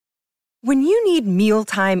When you need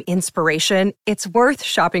mealtime inspiration, it's worth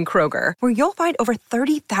shopping Kroger, where you'll find over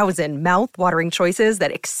 30,000 mouth-watering choices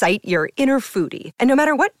that excite your inner foodie. And no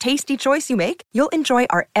matter what tasty choice you make, you'll enjoy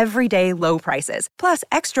our everyday low prices, plus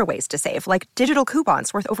extra ways to save, like digital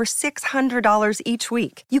coupons worth over $600 each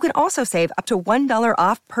week. You can also save up to $1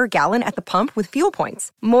 off per gallon at the pump with fuel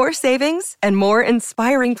points. More savings and more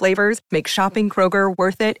inspiring flavors make shopping Kroger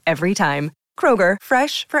worth it every time. Kroger,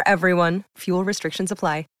 fresh for everyone. Fuel restrictions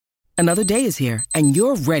apply. Another day is here, and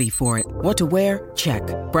you're ready for it. What to wear? Check.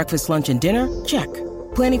 Breakfast, lunch, and dinner? Check.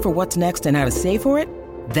 Planning for what's next and how to save for it?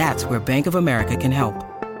 That's where Bank of America can help.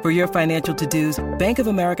 For your financial to-dos, Bank of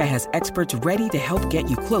America has experts ready to help get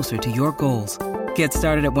you closer to your goals. Get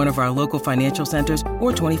started at one of our local financial centers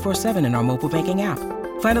or 24/7 in our mobile banking app.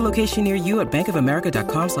 Find a location near you at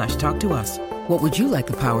bankofamerica.com/talktous. What would you like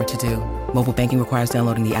the power to do? Mobile banking requires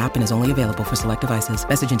downloading the app and is only available for select devices.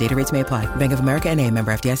 Message and data rates may apply. Bank of America N.A.,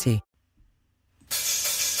 member FDIC.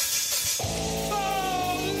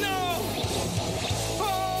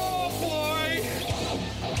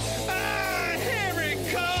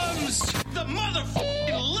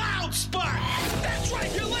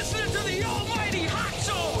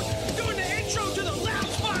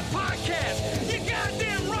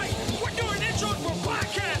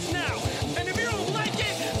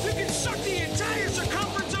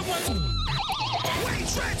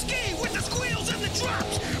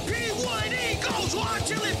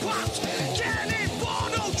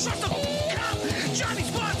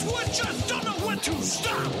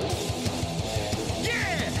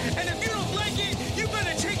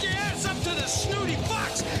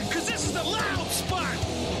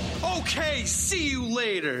 Okay, see you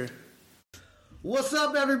later. What's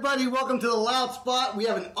up, everybody? Welcome to the Loud Spot. We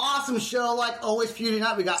have an awesome show, like always, for you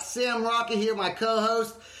tonight. We got Sam Rocket here, my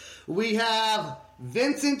co-host. We have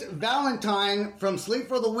Vincent Valentine from Sleep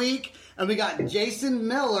for the Week, and we got Jason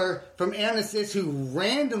Miller from Anesys, who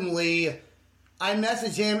randomly, I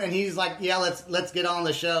messaged him, and he's like, "Yeah, let's get on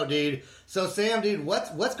the show, dude." So, Sam, dude,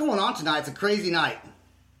 what's going on tonight? It's a crazy night.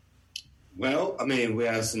 Well, I mean, we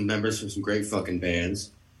have some members from some great fucking bands.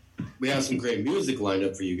 We have some great music lined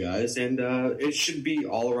up for you guys, and it should be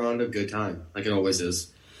all around a good time, like it always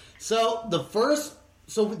is. So the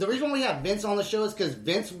reason we have Vince on the show is because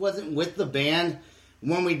Vince wasn't with the band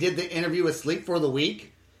when we did the interview with Sleep for the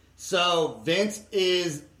Week. So Vince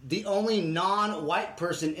is the only non-white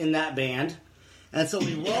person in that band, and so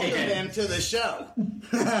we welcome him to the show.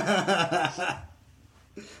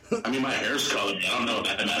 I mean, my hair's colored. I don't know if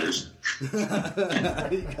that matters.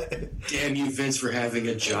 Damn you, Vince, for having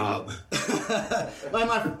a job. Yeah,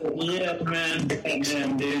 man.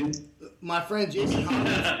 Damn, dude. My friend Jason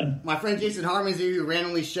Harmon's here, who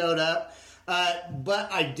randomly showed up.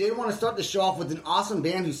 But I did want to start the show off with an awesome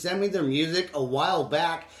band who sent me their music a while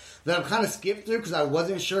back that I've kind of skipped through because I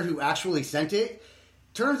wasn't sure who actually sent it.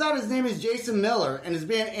 Turns out his name is Jason Miller, and his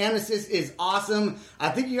band Anesys is awesome. I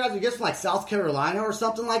think you guys are just from like South Carolina or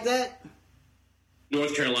something like that.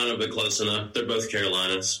 North Carolina, but close enough. They're both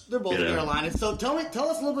Carolinas. They're both Carolinas. So tell us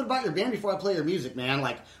a little bit about your band before I play your music, man.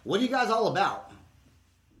 Like, what are you guys all about?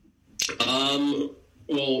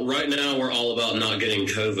 Well, right now we're all about not getting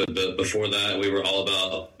COVID, but before that we were all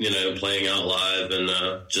about, playing out live and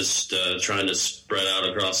just trying to spread out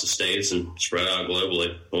across the states and spread out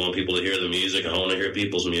globally. I want people to hear the music. I want to hear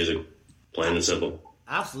people's music, plain and simple.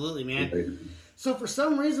 Absolutely, man. So for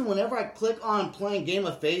some reason, whenever I click on playing Game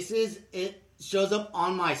of Faces, it shows up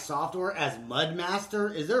on my software as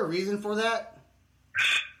Mudmaster. Is there a reason for that?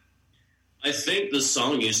 I think the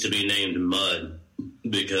song used to be named Mud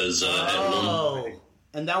because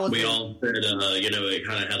and that was we all said, it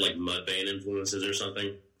kind of had like Mudvayne influences or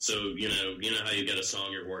something. So, you know how you get a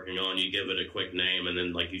song you're working on, you give it a quick name, and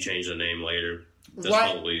then, like, you change the name later. That's right.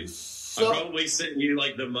 I probably sent you,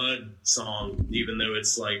 like, the Mud song, even though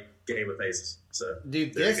it's, like, Game of Faces. So,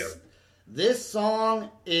 dude, this song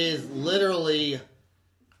is literally,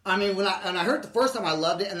 I mean, when I heard it the first time, I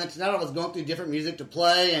loved it, and then tonight I was going through different music to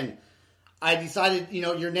play, and I decided,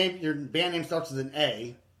 your band name starts with an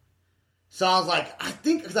A. So I was like, I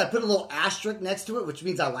think, because I put a little asterisk next to it, which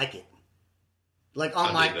means I like it. Like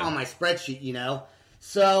on my spreadsheet,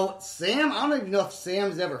 So Sam, I don't even know if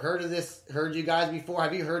Sam's ever heard you guys before.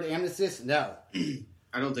 Have you heard Anesys? No.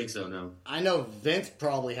 I don't think so, no. I know Vince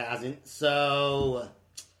probably hasn't. So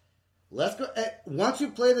let's go. Once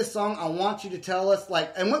you play this song, I want you to tell us,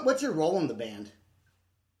 and what's your role in the band?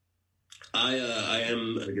 I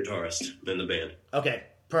am a guitarist in the band. Okay,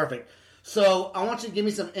 perfect. So I want you to give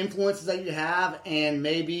me some influences that you have and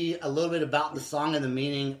maybe a little bit about the song and the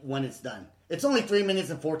meaning when it's done. It's only 3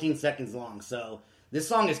 minutes and 14 seconds long, so this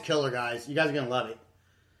song is killer, guys. You guys are going to love it.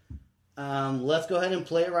 Let's go ahead and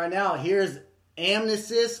play it right now. Here's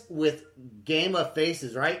Amnesis with Game of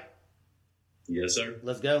Faces, right? Yes, sir.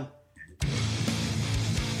 Let's go.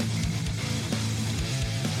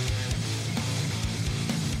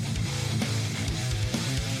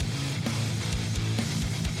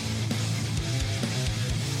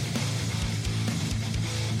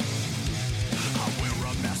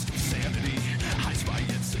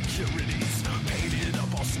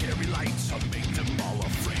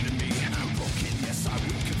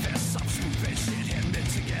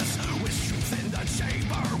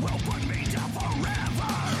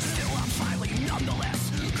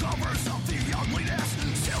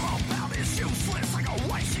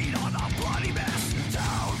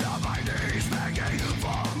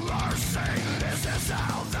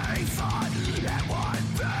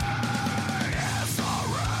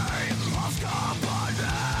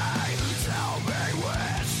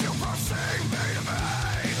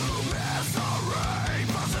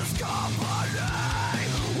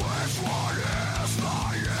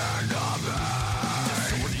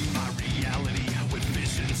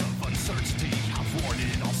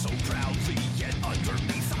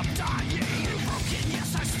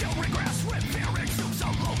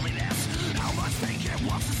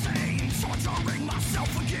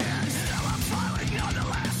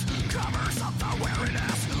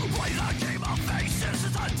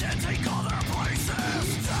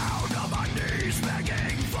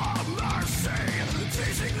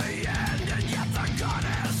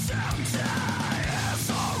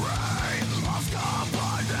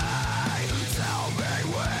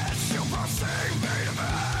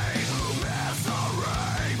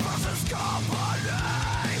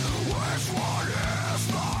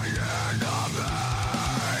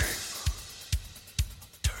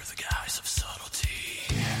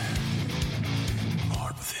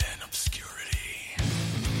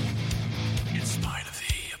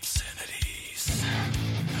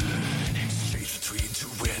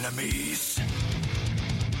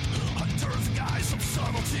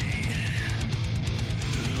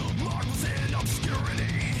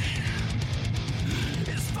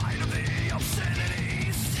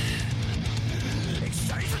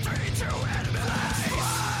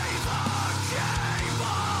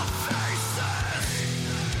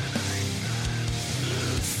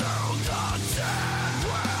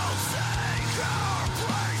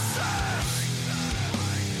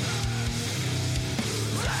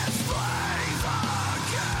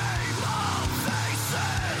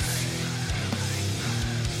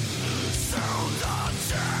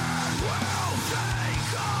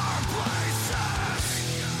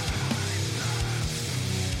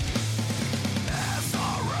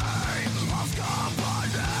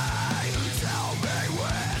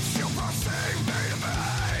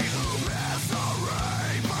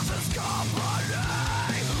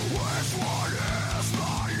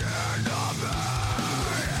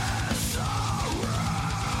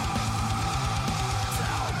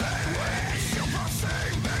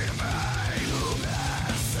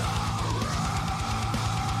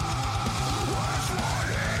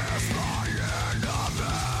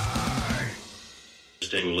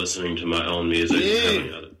 Listening to my own music and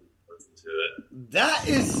having others listen to it. That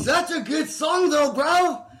is such a good song, though,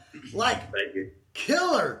 bro. Like, thank you.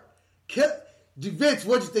 Killer. Dude, Vince,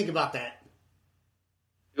 what'd you think about that?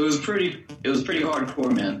 It was pretty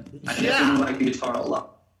hardcore, man. I definitely like the guitar a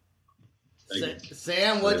lot.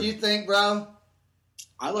 Sam, what do you think, bro?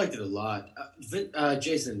 I liked it a lot.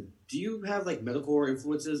 Jason, do you have like metalcore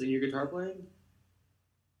influences in your guitar playing?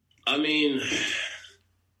 I mean,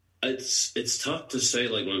 it's tough to say.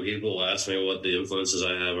 Like when people ask me what the influences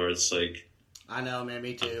I have are, it's like I know, man.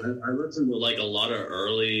 Me too. I listen to like a lot of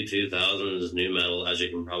early 2000s new metal, as you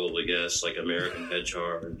can probably guess, like American Head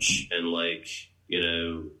Charge and like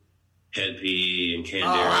Head PE and Candaria.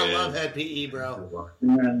 Oh, I love Head PE, bro.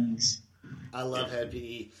 Nice. I love Head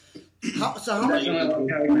PE. How many?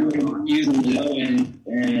 Using the low end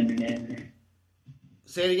and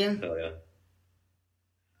Say it again. Hell yeah.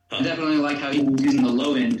 I definitely like how he was using the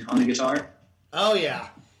low end on the guitar. Oh yeah.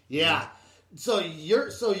 So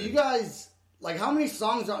you guys, like, how many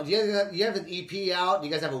songs do you have an EP out? Do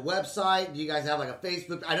you guys have a website? Do you guys have like a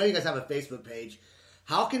Facebook? I know you guys have a Facebook page.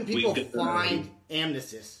 How can people find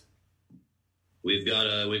Amnesis? We've got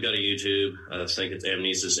a YouTube. I think it's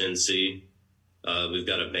Amnesis NC. We've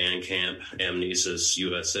got a Bandcamp, Amnesis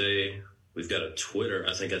USA. We've got a Twitter.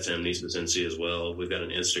 I think that's Amnesis NC as well. We've got an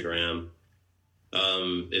Instagram.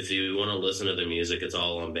 If you want to listen to the music, it's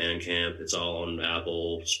all on Bandcamp. It's all on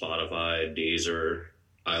Apple, Spotify, Deezer,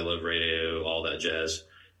 I Love Radio, all that jazz.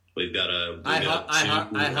 We've got a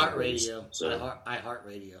iHeartRadio. So.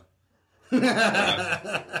 iHeartRadio.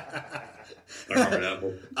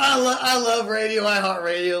 Apple. I love radio. I heart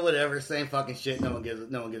radio. Whatever. Same fucking shit. No one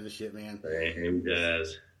gives a shit, man.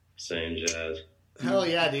 Same jazz. Hell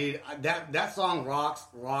yeah, dude. That song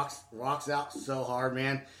rocks out so hard,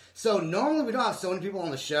 man. So normally we don't have so many people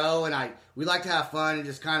on the show, and we like to have fun and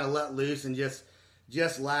just kind of let loose and just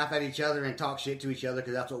laugh at each other and talk shit to each other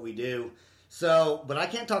because that's what we do. So, but I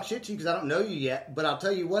can't talk shit to you because I don't know you yet. But I'll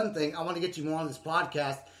tell you one thing: I want to get you more on this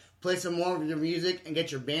podcast, play some more of your music, and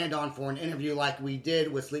get your band on for an interview like we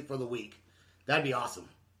did with Sleep for the Week. That'd be awesome.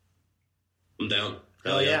 I'm down.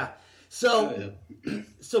 Hell yeah. So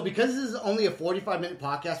because this is only a 45-minute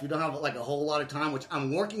podcast, we don't have like a whole lot of time, which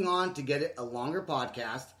I'm working on to get it a longer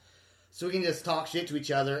podcast, so we can just talk shit to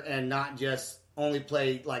each other and not just only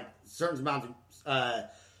play like certain amounts of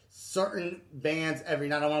certain bands every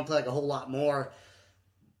night. I want to play like a whole lot more.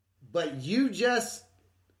 But you just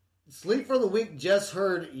Sleep for the Week just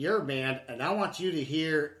heard your band, and I want you to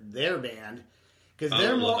hear their band because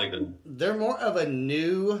they're more of a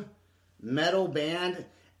new metal band.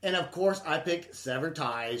 And of course, I picked Severed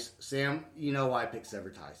Ties. Sam, you know why I picked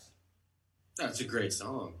Severed Ties. That's a great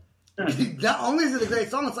song. Not only is it a great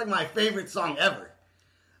song, it's like my favorite song ever.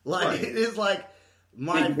 Like, right. It is like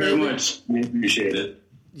my Thank you favorite. very much. I appreciate it.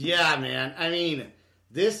 Yeah, man. I mean,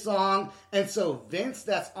 this song, and so Vince,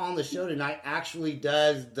 that's on the show tonight, actually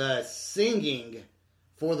does the singing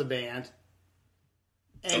for the band.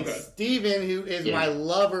 And Steven, who is my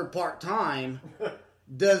lover part-time,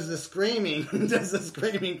 does the screaming for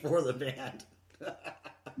the band.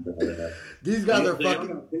 These guys are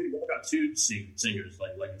fucking. They got two singers,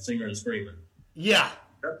 like a singer and screaming. Yeah,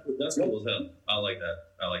 that's cool as hell. I like that.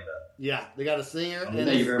 Yeah, they got a singer and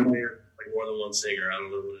Thank you very much. like more than one singer. I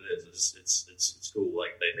don't know what it is. It's cool.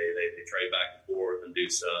 Like they trade back and forth and do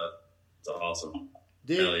stuff. It's awesome.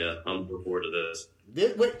 Hell yeah, I'm looking forward to this.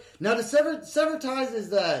 Wait, now the Severed Ties is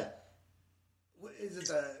the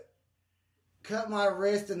Cut My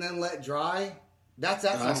Wrist and Then Let Dry? That's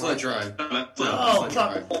that song. That's Let Dry. Oh,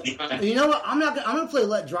 fuck. You know what? I'm gonna play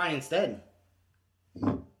Let Dry instead.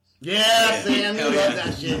 Yeah, Sam, you love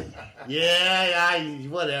that shit. Yeah,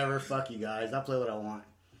 whatever. Fuck you guys. I play what I want.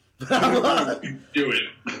 Do it.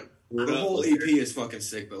 The whole EP is fucking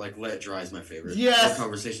sick, but like Let Dry is my favorite. Yes.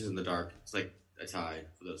 Conversations in the Dark. It's like a tie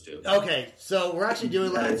for those two. Okay, so we're actually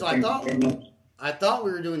doing Let. So I thought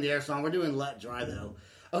we were doing the Air song. We're doing Let Dry though.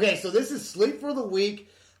 Okay, so this is Sleep for the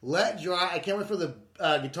Week. Let Dry. I can't wait for the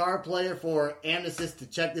guitar player for Amnesis to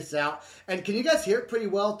check this out. And can you guys hear it pretty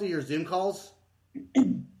well through your Zoom calls?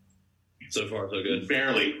 So far, so good.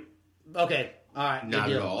 Barely. Okay. All right. Not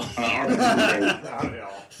at all. Not at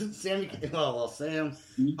all. Sam, Sam.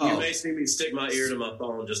 You may see me stick my ear to my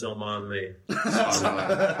phone. Just don't mind me.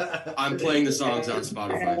 I'm playing the songs on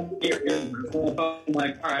Spotify.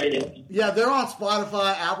 Yeah, they're on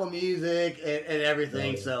Spotify, Apple Music, and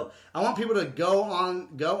everything. So I want people to go on,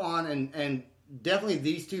 and definitely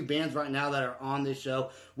these two bands right now that are on this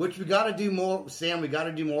show. Which we got to do more, Sam. We got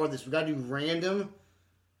to do more of this. We got to do random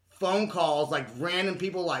phone calls, like random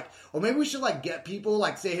people, like, or maybe we should like get people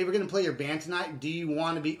like say, hey, we're gonna play your band tonight. Do you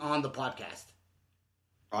want to be on the podcast?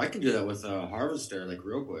 I can do that with Harvester, like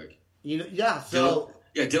real quick. You know, yeah. So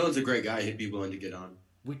Dylan's a great guy. He'd be willing to get on.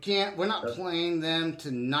 We're not playing them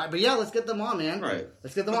tonight, but yeah, let's get them on, man. Right.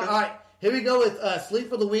 Let's get them on. All right, here we go with Sleep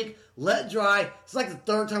for the Week. Let Dry. It's like the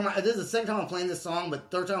third time. This is the second time I'm playing this song,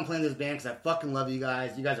 but third time I'm playing this band because I fucking love you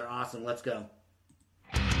guys. You guys are awesome. Let's go.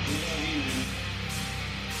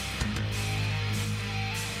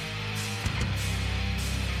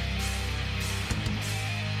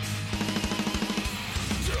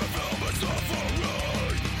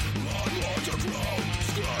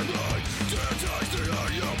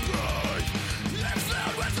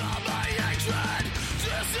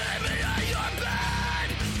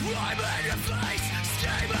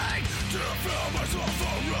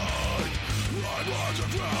 I'm on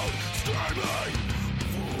the ground, screaming.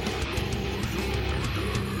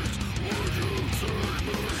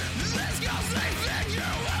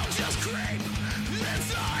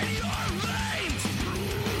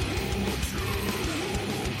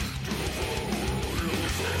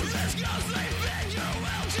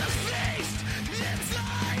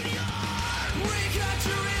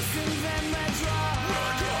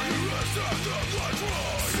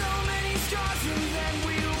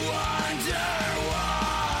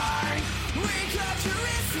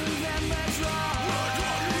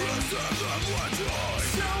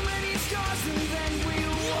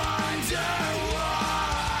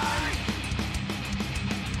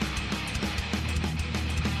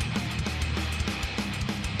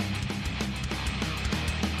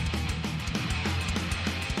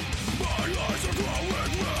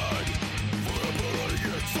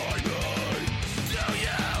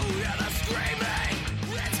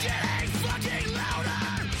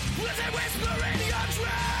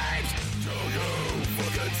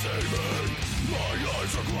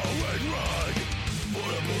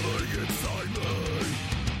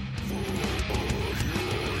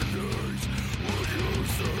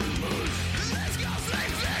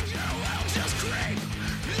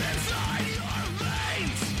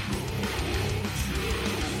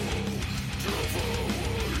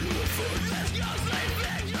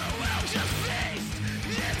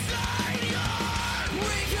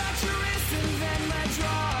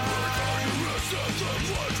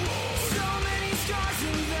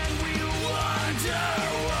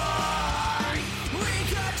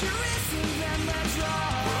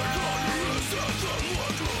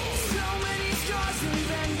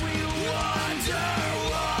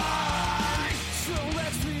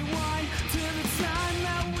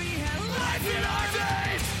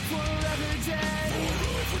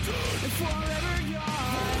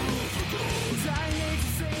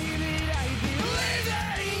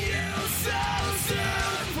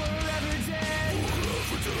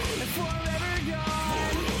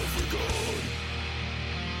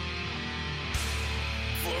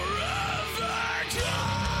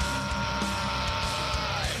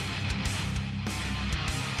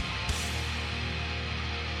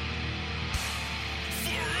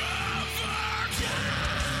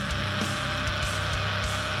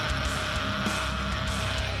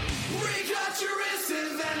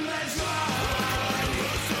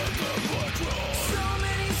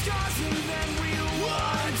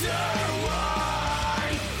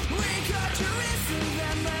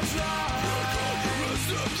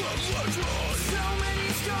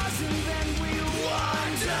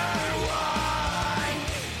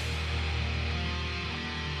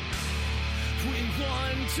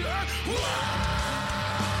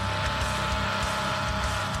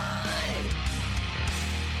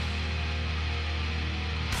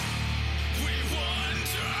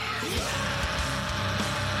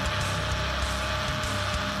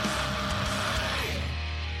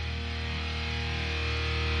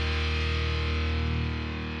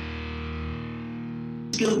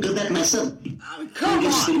 Go back myself. Come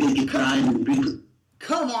on.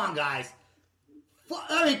 Come on, guys.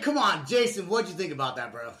 I mean, come on. Jason, what'd you think about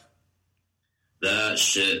that, bro? That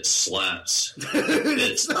shit slaps.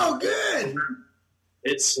 It's so good.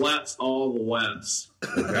 It slaps all the WAPs.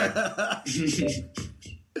 Okay.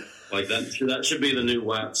 Like that should be the new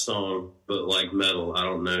WAP song, but like metal. I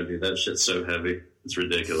don't know, dude. That shit's so heavy. It's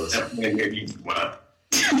ridiculous.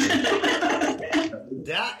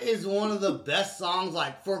 That is one of the best songs.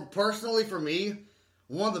 Like personally for me,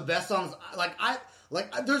 one of the best songs.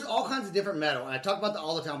 There's all kinds of different metal, and I talk about that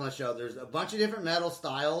all the time on the show. There's a bunch of different metal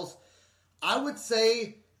styles. I would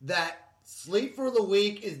say that Sleep for the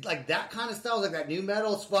Weak is like that kind of style, like that new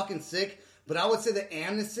metal is fucking sick. But I would say that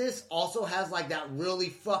Amnesis also has like that really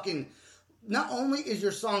fucking. Not only is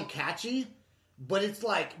your song catchy, but it's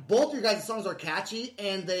like both your guys' songs are catchy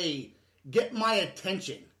and they get my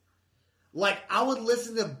attention. Like, I would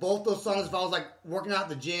listen to both those songs if I was, like, working out at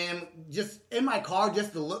the gym, just in my car,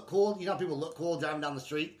 just to look cool. You know how people look cool driving down the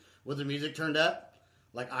street with their music turned up?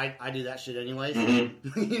 Like, I do that shit anyways.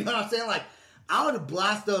 Mm-hmm. You know what I'm saying? Like, I would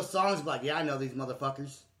blast those songs and be like, yeah, I know these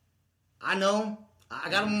motherfuckers. I know them. I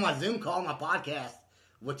got them on my Zoom call, my podcast.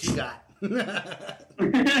 What you got?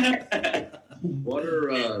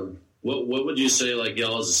 What would you say, like,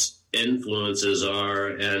 y'all's influences are,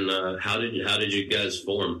 and how did you guys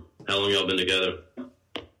form? How long y'all been together?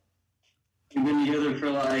 We've been together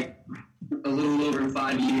for like a little over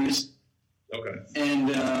 5 years. Okay.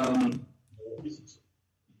 And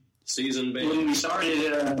seasoned band. When we started,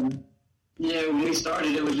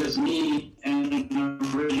 it was just me and the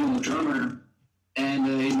original drummer,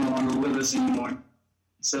 and he's no longer with us anymore.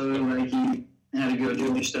 So like he had to go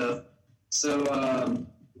do other stuff. So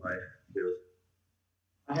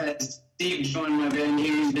I had Steve join my band.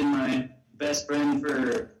 He's been my best friend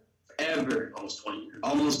for ever. Almost 20 years.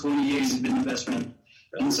 Almost 20 years he's been the best friend.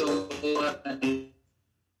 And so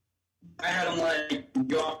I had him like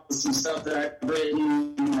go off with some stuff that I've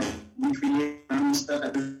written, like recreate stuff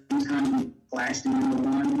that kind of flashed into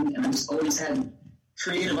one, and I just always had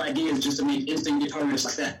creative ideas just to make instant guitar riffs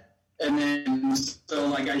like that. And then so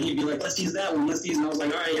like he'd be like, let's use that one, let's use, and I was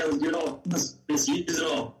like, all right, yeah, let's do it all. Let's use it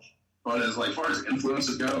all. But as far as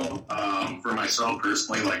influences go, for myself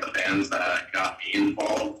personally, like the bands that got me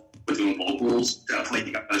involved with doing vocals,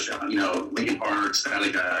 definitely got a shot. You know, Linkin Park,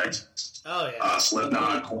 Static X,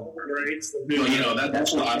 Slipknot,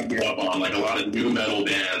 that's what I grew up on. Like a lot of new metal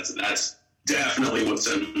bands, and that's definitely what's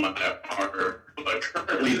in my heart. But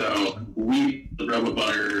currently, though, we, the Bread with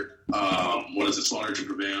Butter, Slaughter to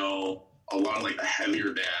Prevail, a lot of like the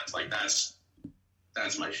heavier bands, like that's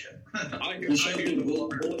my shit. I do the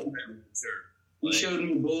sure. He showed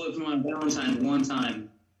me Bullet for My Valentine one time.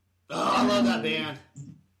 Oh, I love that band.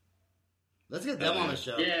 Let's get them on the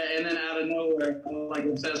show. Yeah, and then out of nowhere, I was like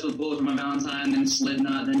obsessed with Bullet for My Valentine, then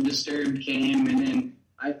Slipknot, then Disturbed came, and then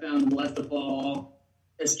I found Let the Fall,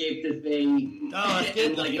 Escape the Fate. Oh,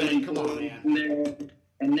 Escape the Fate, come on, man.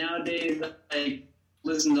 And nowadays, I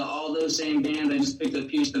listen to all those same bands. I just picked up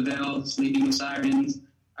Pierce the Veil, Sleeping with Sirens.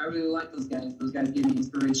 I really like those guys. Those guys give me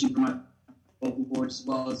inspiration for my vocal cords as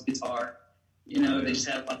well as guitar. You know, they just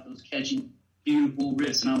have like those catchy, beautiful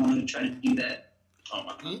riffs, and I wanted to try to do that.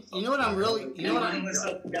 You know what I'm really,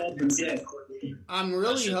 I'm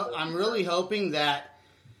really hoping that,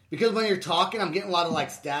 because when you're talking, I'm getting a lot of like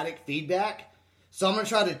static feedback. So I'm gonna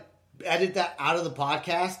try to edit that out of the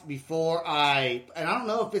podcast before and I don't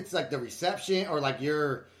know if it's like the reception or like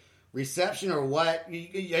your reception or what. Are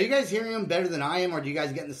you guys hearing them better than I am, or do you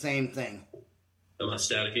guys getting the same thing? Am I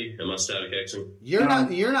staticky? Am I static Xing? You're not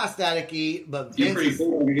staticky, but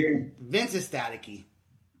Vince is staticky.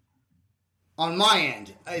 On my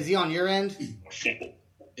end. Is he on your end? Yeah,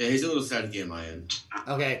 he's a little staticky on my end.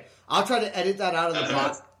 Okay. I'll try to edit that out of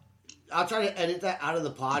the I'll try to edit that out of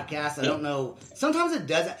the podcast. I don't know. Sometimes it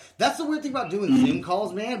doesn't. That's the weird thing about doing Zoom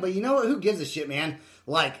calls, man. But you know what? Who gives a shit, man?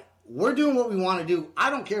 Like, we're doing what we want to do.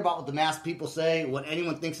 I don't care about what the mass people say, what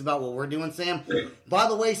anyone thinks about what we're doing, Sam. By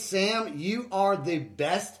the way, Sam, you are the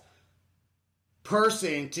best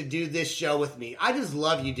person to do this show with me. I just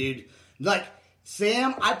love you, dude. Like,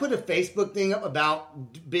 Sam, I put a Facebook thing up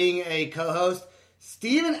about being a co-host.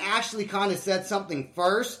 Steven actually kind of said something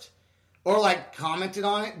first, or like commented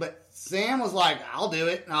on it, but Sam was like, I'll do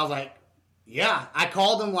it. And I was like, yeah. I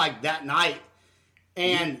called him like that night.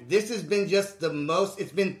 And this has been just the most,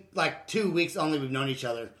 it's been like 2 weeks only we've known each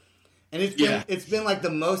other. And it's been like the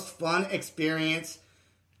most fun experience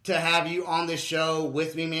to have you on this show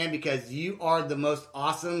with me, man, because you are the most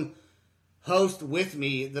awesome host with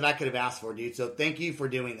me that I could have asked for, dude. So thank you for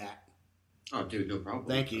doing that. Oh, dude, no problem.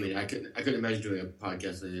 Thank you. I mean, I couldn't imagine doing a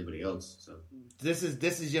podcast with anybody else. So this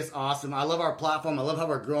is just awesome. I love our platform. I love how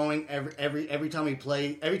we're growing every time we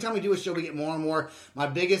play. Every time we do a show, we get more and more. My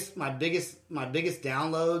biggest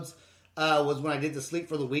downloads was when I did the Sleep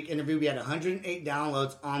for the Week interview. We had 108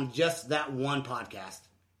 downloads on just that one podcast.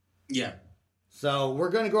 Yeah. So we're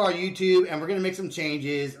going to grow our YouTube and we're going to make some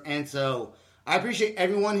changes. And so I appreciate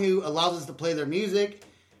everyone who allows us to play their music,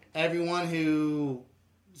 everyone who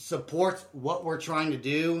supports what we're trying to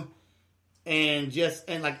do, and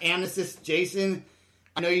like Amnesis Jason,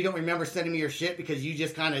 I know you don't remember sending me your shit because you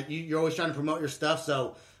just kind of you're always trying to promote your stuff,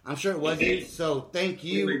 so I'm sure it was you. So thank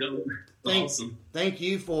you, thank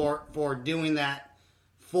you for doing that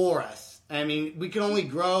for us. I mean, we can only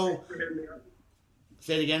grow.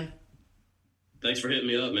 Say it again. Thanks for hitting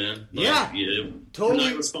me up, man.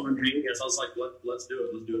 Totally. Not spontaneous. I was like, let's do it.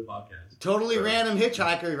 Let's do a podcast. Totally random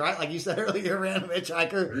hitchhiker, right? Like you said earlier, random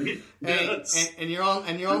hitchhiker. And you're on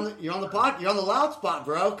the loud spot,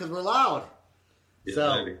 bro, because we're loud. Yeah,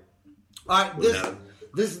 so, maybe. all right,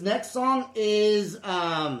 this next song is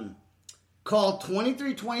called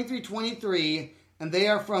 232323, and they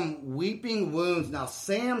are from Weeping Wounds. Now,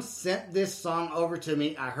 Sam sent this song over to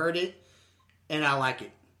me. I heard it, and I like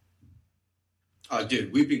it. Oh,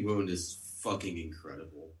 dude, Weeping Wound is fucking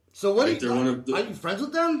incredible. So what? Are you friends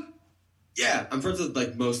with them? Yeah, I'm friends with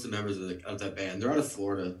like most of the members of that band. They're out of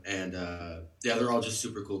Florida, and they're all just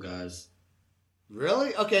super cool guys.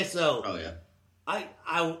 Really? Okay, so. Oh yeah.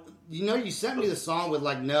 You sent me the song with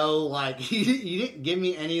like no like you didn't give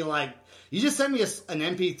me any like you just sent me an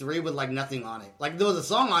MP3 with like nothing on it. Like there was a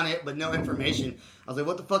song on it, but no information. I was like,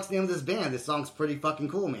 what the fuck's the name of this band? This song's pretty fucking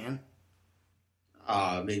cool, man.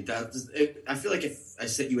 I mean, I feel like if I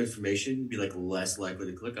sent you information, you'd be like less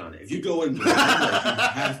likely to click on it. If you go in, you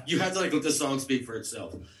have to like let the song speak for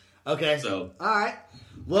itself. Okay. So all right.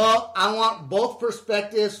 Well, I want both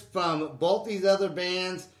perspectives from both these other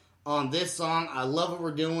bands on this song. I love what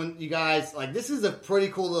we're doing, you guys. Like this is a pretty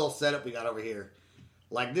cool little setup we got over here.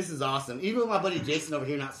 Like this is awesome. Even with my buddy Jason over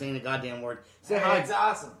here not saying a goddamn word. Say hi. It's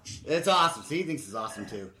awesome. It's awesome. See, he thinks it's awesome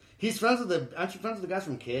too. He's friends with aren't you friends with the guys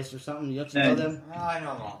from Kiss or something? You know them? Oh, I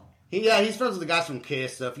know them all. He's friends with the guys from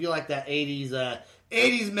Kiss, so if you like that 80s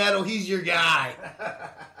metal, he's your guy.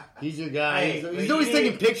 He's your guy. Hey, he's always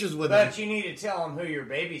taking pictures with him. But you need to tell him who your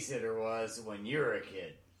babysitter was when you were a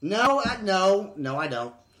kid. No, I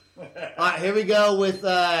don't. All right, here we go with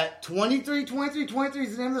 232323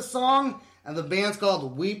 is the name of the song, and the band's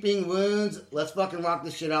called Weeping Wounds. Let's fucking rock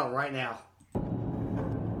this shit out right now.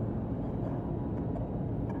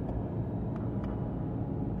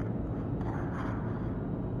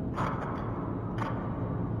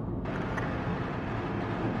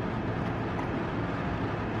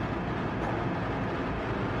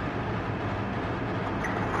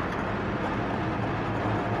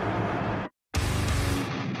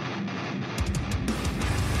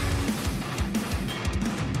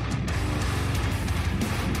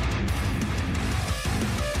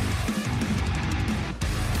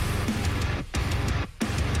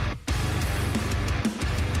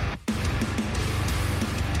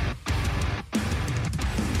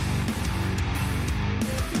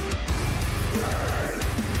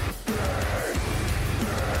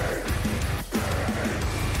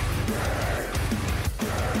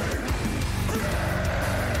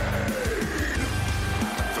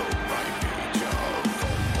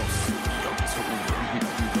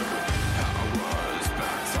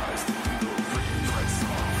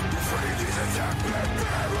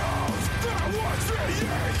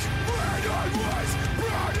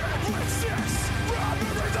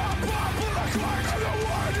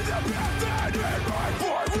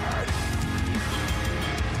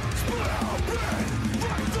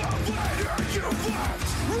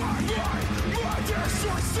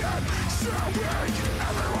 stand showing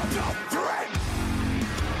everyone's a threat.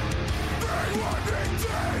 They want me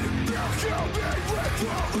dead, they'll kill me with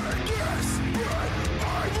loneliness. But I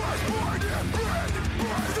was born and bred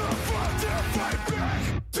by the fun to fight back.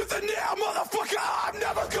 To the nail, motherfucker, I'm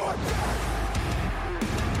never going back.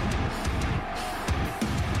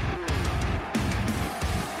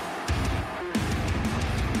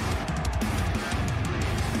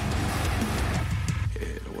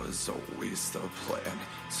 Was always the plan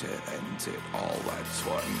to end it all at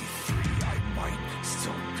 23. I might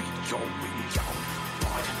still be going down,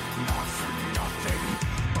 but not for nothing.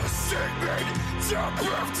 A statement to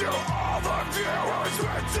prove to all of you who's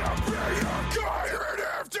meant to be a guide.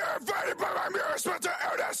 If divided by my mirrors, meant to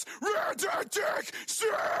end us, rear to dick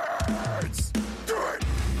streets. Do it.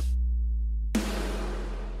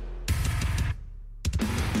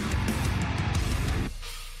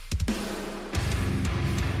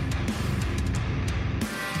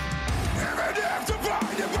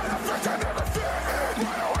 Divided by the fact I never fit in. I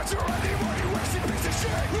don't answer anybody wasting piece of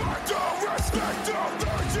shit. I don't respect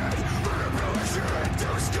illusion. Manipulation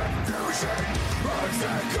induced confusion. I'm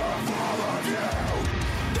sick of all of you.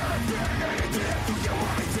 Never being anything I think you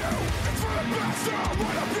want me to. It's for the best of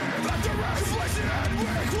what I'm being left to rest. Inflation and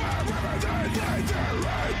weak wherever they lay their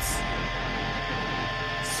heads.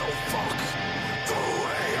 So fuck the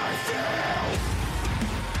way I feel.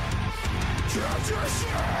 Count your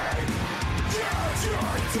shame. Yes,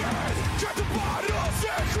 you're dead. Got the bottles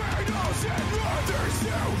and cradles and others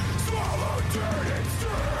you swallow dirt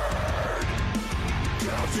instead.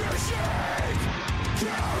 Count your shame.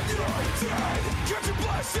 Count your dead. Count your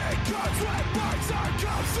blessing cuts when minds are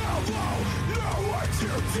come so low. Know what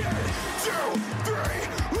you did. 2,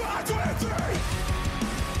 3, on 23.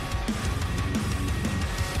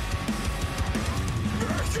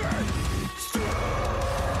 Make it stop.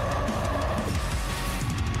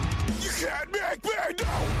 Can't make me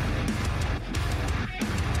know.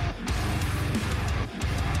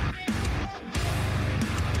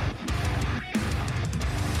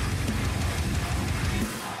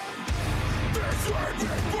 This would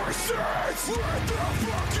make more sense. Let the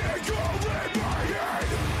fucking go in my head.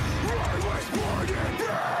 I was born in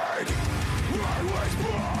bed. I was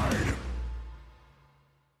born.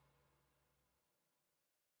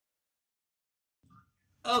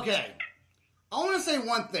 Okay. I want to say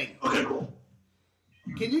one thing. Okay, cool.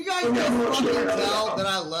 Can you guys just fucking tell that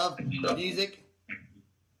I love music?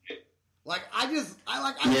 Like, I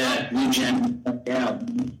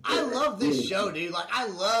love this show, dude. Like, I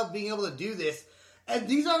love being able to do this. And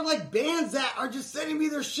these are, like, bands that are just sending me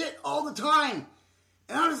their shit all the time.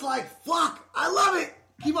 And I'm just like, fuck, I love it.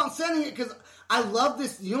 Keep on sending it, because I love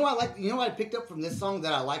this. You know what I picked up from this song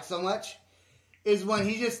that I like so much? Is when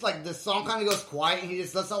he just, like, the song kind of goes quiet and he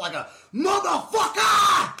just lets out, like, a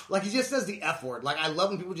motherfucker! Like, he just says the F word. Like, I love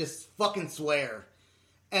when people just fucking swear.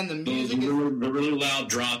 And the music is... really loud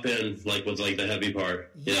drop in, like, with, like, the heavy part.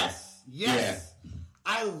 Yes. Yeah. Yes. Yeah.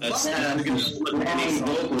 I love it.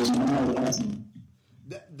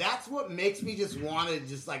 That's what makes me just want to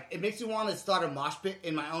just, like, it makes me want to start a mosh pit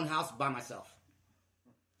in my own house by myself.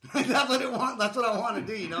 That's what I want to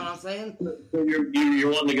do, you know what I'm saying? So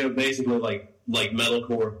you're wanting to go basically like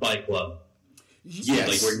metalcore Fight Club. Yes.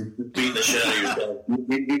 Like where you're beating the shit out of yourself.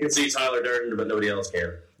 You can see Tyler Durden, but nobody else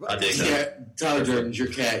can. I dig that. Yeah, Tyler Durden's your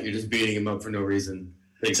cat. You're just beating him up for no reason.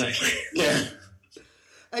 Exactly. Yeah.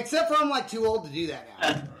 Except for I'm like too old to do that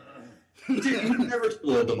now. Dude, you're never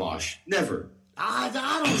too old to mosh. Never. I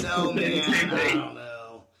don't know, man. I don't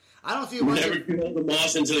know. I don't see a bunch never too old to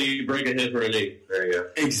mosh until you break a hip or a knee. There you go.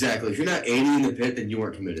 Exactly. If you're not 80 in the pit, then you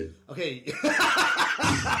weren't committed. Okay.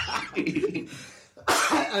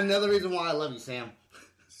 Another reason why I love you, Sam.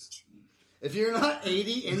 If you're not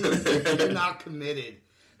 80 in the pit, you're not committed.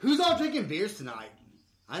 Who's all drinking beers tonight?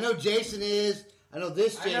 I know Jason is. I know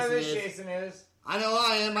this Jason is. I know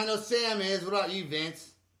I am. I know Sam is. What about you,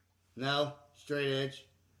 Vince? No? Straight edge?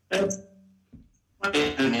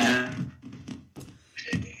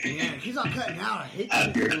 Man, he's not cutting out. I hate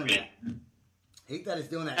that he's doing that. Hate that he's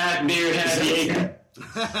doing that.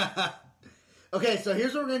 Okay, so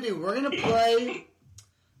here's what we're going to do. We're going to play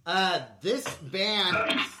this band.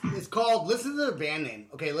 It's called, listen to their band name.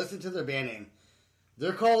 Okay, listen to their band name.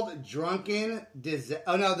 They're called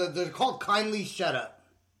they're called Kindly Shut Up.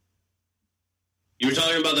 You were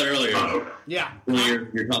talking about that earlier. Yeah.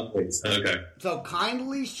 Your top plates. Okay. So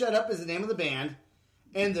Kindly Shut Up is the name of the band.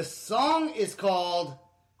 And the song is called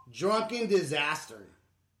Drunken Disaster.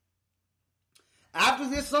 After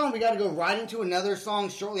this song, we got to go right into another song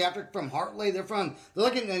shortly after from Hartley. They're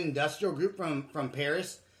like an industrial group from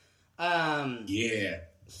Paris. Yeah.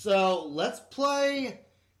 So let's play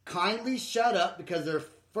Kindly Shut Up, because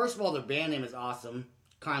first of all, their band name is awesome.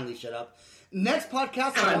 Kindly Shut Up. Next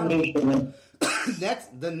podcast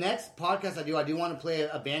the next podcast I do want to play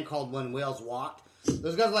a band called When Whales Walked.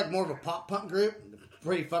 Those guys are like more of a pop punk group.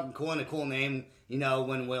 Pretty fucking cool and a cool name. You know,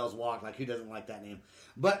 When Whales Walk. Like, who doesn't like that name?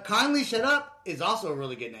 But Kindly Shut Up is also a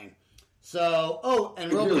really good name. So,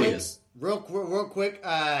 and real quick,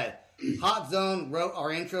 Hot Zone wrote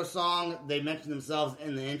our intro song. They mentioned themselves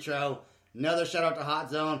in the intro. Another shout out to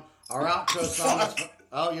Hot Zone. Our outro song.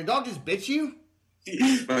 Oh, your dog just bit you?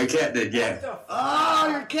 My cat did, yeah. Oh,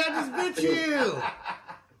 your cat just bit you.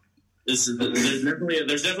 There's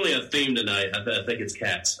definitely a theme tonight. I think it's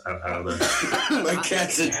cats. I don't know. My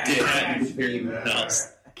cat's a dick.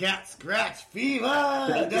 Cat scratch fever.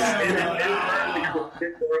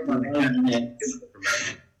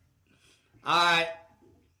 Alright.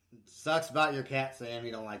 Sucks about your cat, Sam.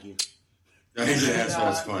 He don't like you. He's an asshole.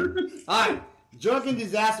 It's fun. Alright. Drunken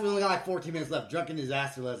Disaster. We only got like 14 minutes left. Drunken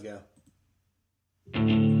Disaster. Let's go.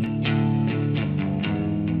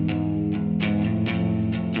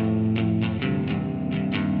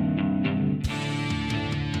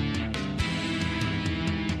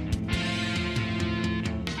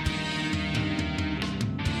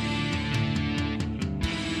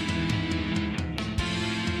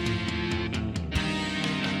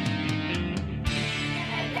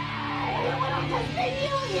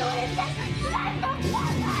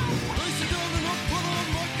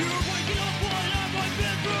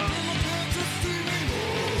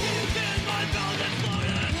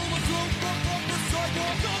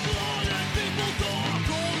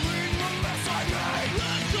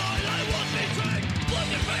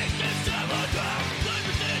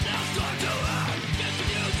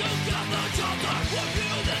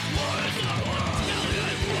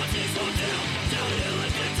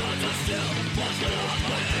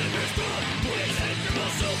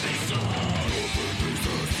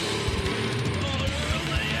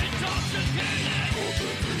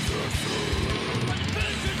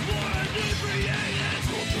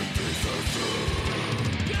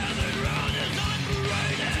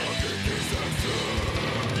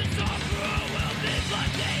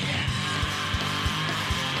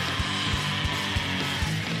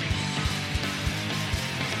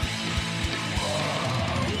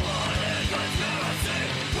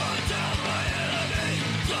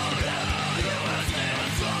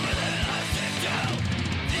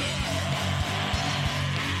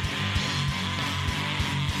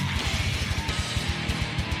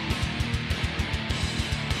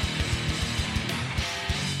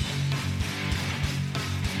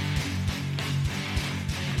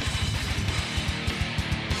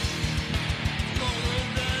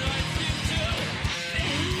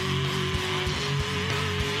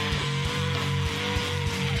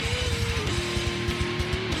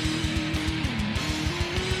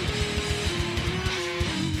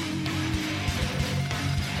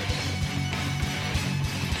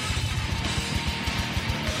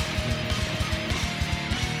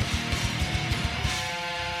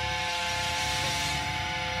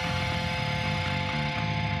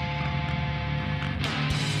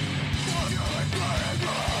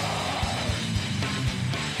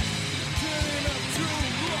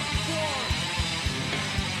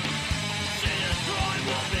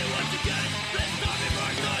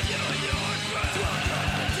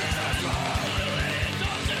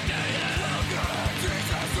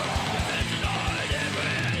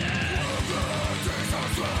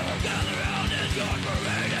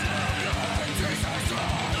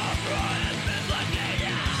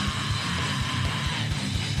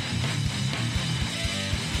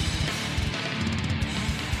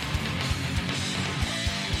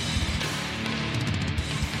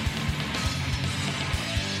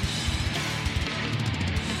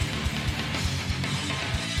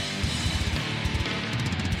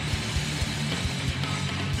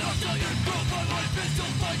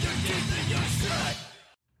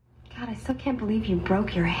 God, I still can't believe you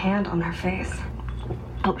broke your hand on her face.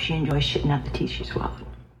 Hope she enjoys shitting out the teeth she swallowed.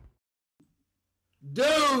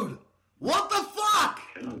 Dude! What the fuck?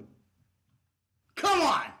 Come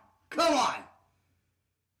on!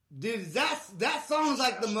 Dude, that song is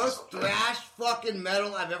like the most thrash fucking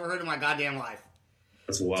metal I've ever heard in my goddamn life.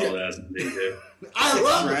 That's a wild ass thing, dude. I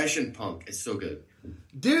love thrash and punk. It's so good.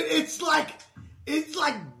 Dude, it's like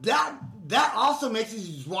that also makes you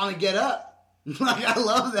just want to get up. Like, I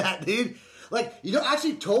love that, dude. Like, you know, I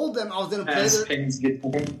actually told them I was going to play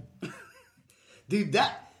their... Dude,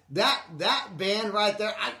 that band right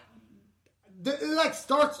there, it like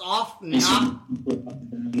starts off not...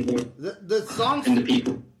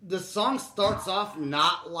 The song starts off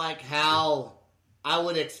not like how I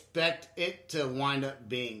would expect it to wind up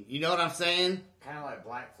being. You know what I'm saying? Kind of like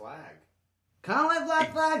Black Flag. Kind of like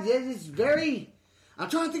Black Flag. It's very... I'm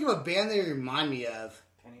trying to think of a band they remind me of.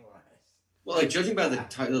 Pennywise. Well, like, judging by the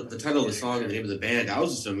title of the song and the name of the band, I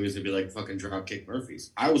was assuming it was going to be like fucking Dropkick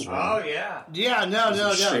Murphys. I was wrong. Oh, yeah. Yeah, no.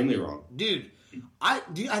 Extremely wrong. Dude, I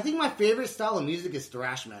think my favorite style of music is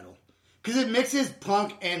thrash metal. Because it mixes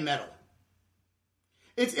punk and metal.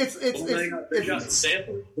 They got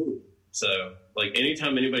samples too. So, like,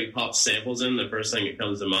 anytime anybody pops samples in, the first thing that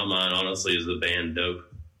comes to my mind, honestly, is the band Dope.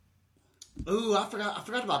 Ooh, I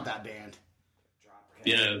forgot about that band.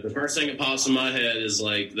 The first thing that pops in my head is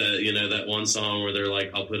like that, that one song where they're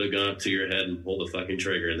like, "I'll put a gun up to your head and pull the fucking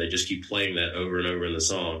trigger," and they just keep playing that over and over in the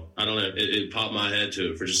song. I don't know, it popped my head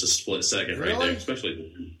to it for just a split second right there,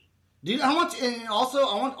 especially. Dude, I want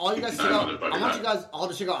all you guys to check out. I want you guys all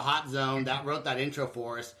to check out Hot Zone that wrote that intro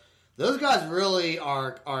for us. Those guys really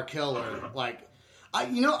are killer. Like, I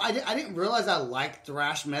didn't realize I liked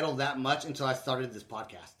thrash metal that much until I started this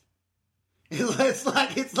podcast. It's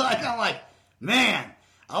like I'm like, man,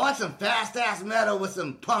 I like some fast ass metal with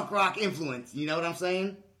some punk rock influence. You know what I'm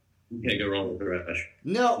saying? You can't go wrong with thrash.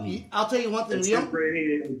 No, I'll tell you one thing. It's for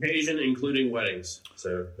any occasion, including weddings.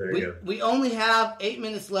 So there you go. We only have 8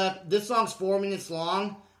 minutes left. This song's 4 minutes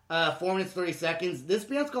long, 4 minutes 30 seconds. This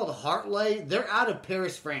band's called Heartlay. They're out of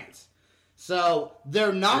Paris, France. So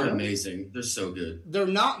they're amazing. They're so good. They're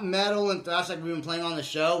not metal and thrash like we've been playing on the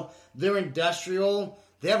show. They're industrial.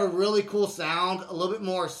 They have a really cool sound, a little bit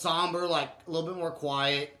more somber, like a little bit more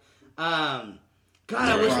quiet. God,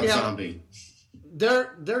 I wish we had.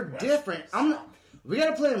 They're different. We got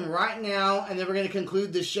to play them right now, and then we're going to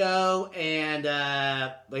conclude the show. And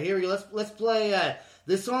but here we go. Let's play.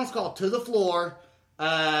 This song's called "To the Floor."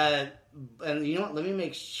 And you know what? Let me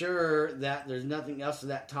make sure that there's nothing else to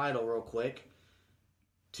that title real quick.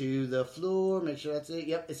 To the Floor. Make sure that's it.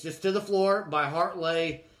 Yep, it's just "To the Floor" by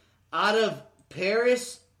Heartlay, out of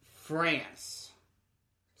Paris, France.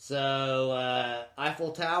 So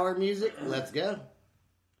Eiffel Tower music. Let's go.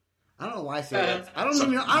 I don't know why I say that. I don't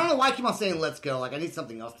know why I keep on saying "let's go." Like I need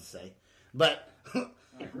something else to say. But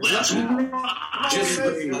let's rock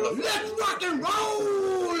and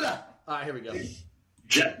roll. All right, here we go.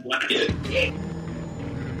 Jet Blacket.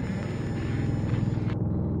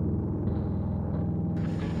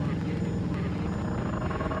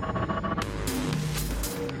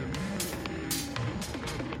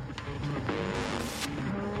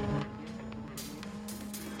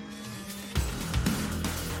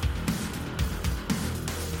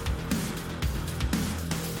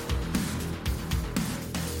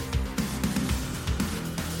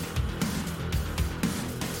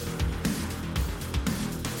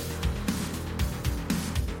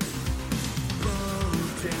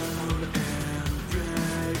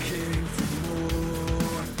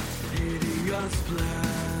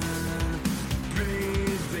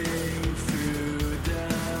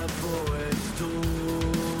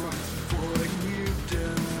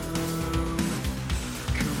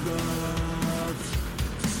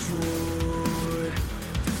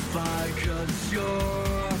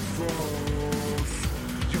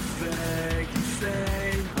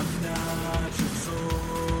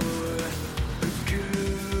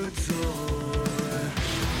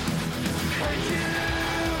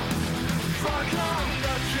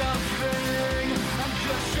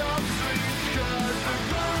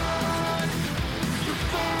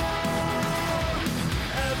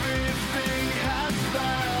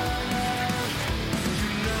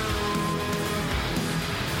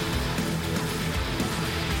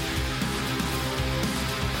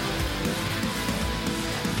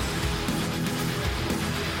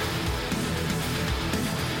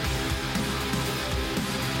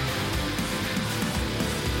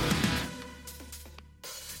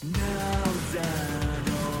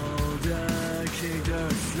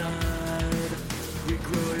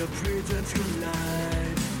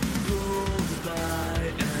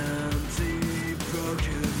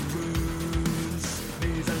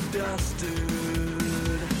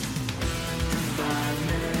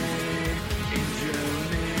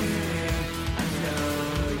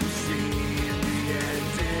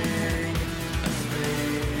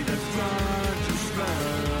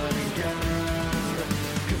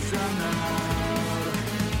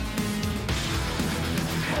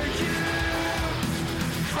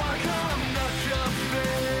 Fuck, I'm not your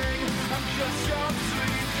friend.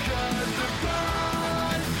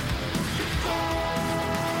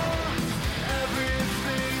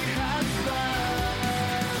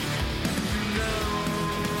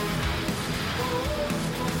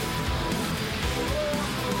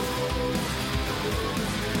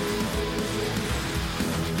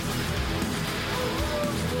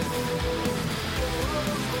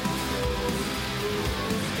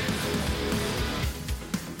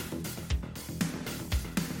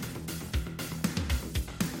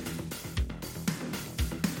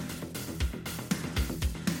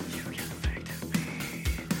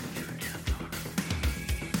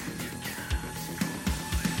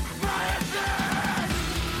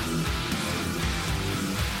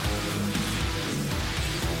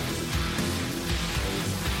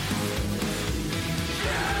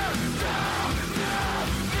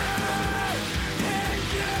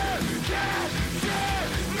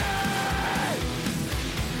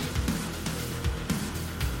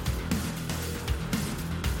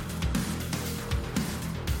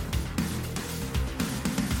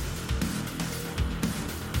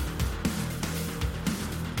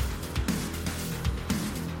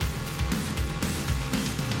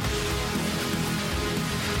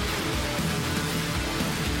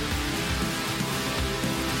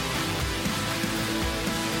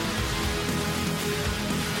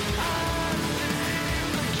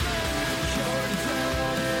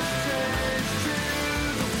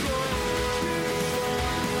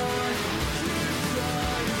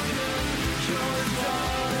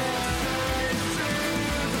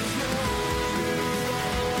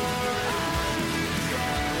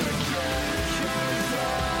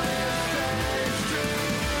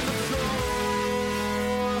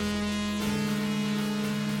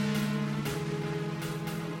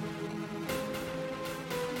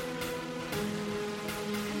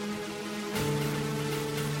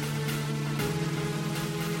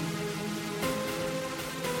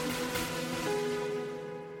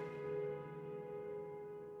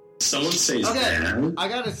 someone says that. I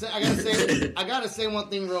gotta say one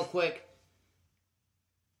thing real quick.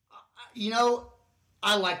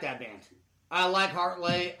 I like that band. I like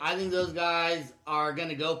Hartley. I think those guys are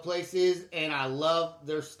gonna go places, and I love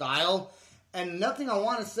their style. And nothing I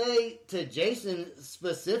want to say to Jason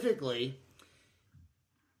specifically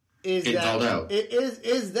is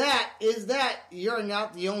that you're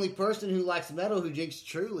not the only person who likes metal who drinks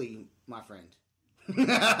Truly, my friend.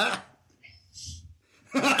 I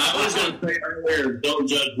was going to say earlier, don't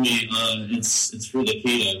judge me. It's for the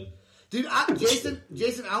keto. Dude,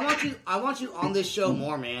 Jason, I want you on this show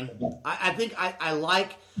more, man. I think I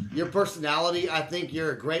like your personality. I think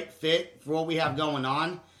you're a great fit for what we have going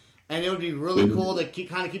on, and it would be really cool to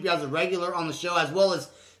keep you as a regular on the show, as well as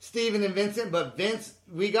Steven and Vincent. But Vince,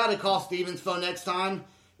 we got to call Steven's phone next time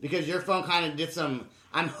because your phone kind of did some.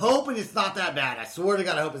 I'm hoping it's not that bad. I swear to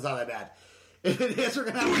God, I hope it's not that bad. If it is, we're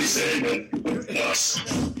gonna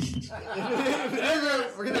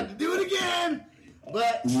have to do it again.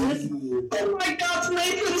 But oh my God,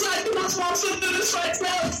 Nathan's I do not want to do this right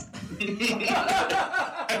now.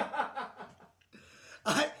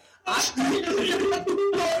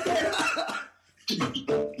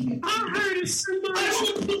 I heard it so much.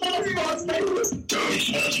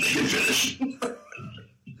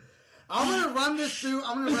 I'm gonna run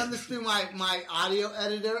this through my audio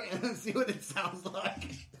editor and see what it sounds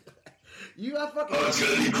like. You have fucking. Oh, it's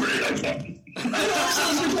gonna be great. It's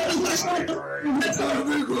gonna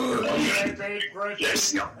be good.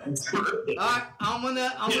 Alright, I'm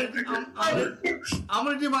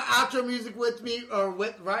gonna do my outro music with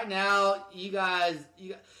right now. You guys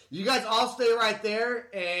all stay right there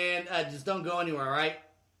and just don't go anywhere. All right.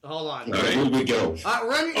 Hold on. All right, here we go. All right,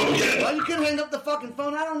 ready? Well, you couldn't hang up the fucking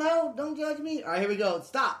phone. I don't know. Don't judge me. All right, here we go.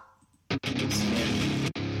 Stop.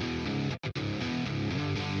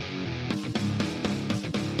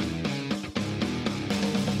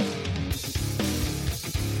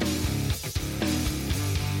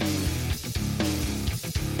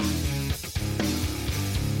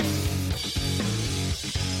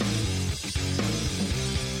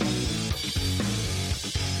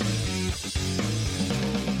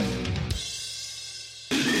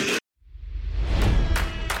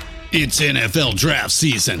 It's NFL draft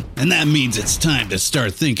season, and that means it's time to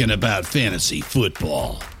start thinking about fantasy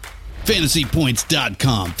football.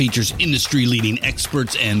 FantasyPoints.com features industry-leading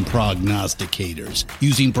experts and prognosticators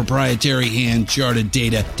using proprietary hand-charted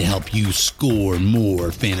data to help you score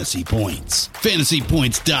more fantasy points.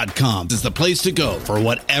 FantasyPoints.com is the place to go for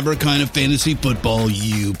whatever kind of fantasy football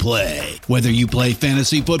you play. Whether you play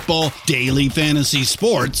fantasy football, daily fantasy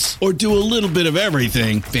sports, or do a little bit of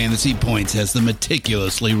everything, Fantasy Points has the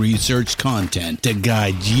meticulously researched content to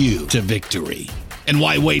guide you to victory. And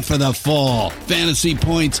why wait for the fall? Fantasy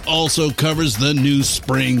Points also covers the new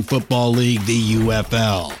spring football league, the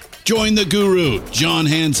UFL. Join the guru, John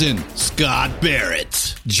Hansen, Scott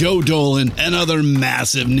Barrett, Joe Dolan, and other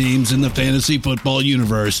massive names in the fantasy football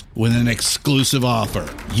universe with an exclusive offer.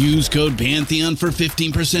 Use code Pantheon for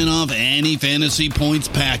 15% off any Fantasy Points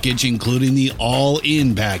package, including the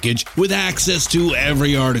all-in package, with access to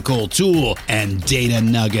every article, tool, and data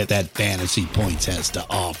nugget that Fantasy Points has to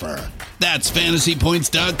offer. That's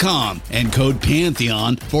FantasyPoints.com and code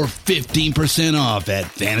Pantheon for 15% off at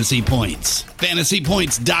Fantasy Points.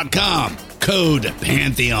 FantasyPoints.com, code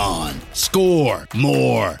Pantheon. Score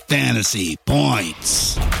more fantasy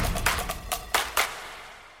points.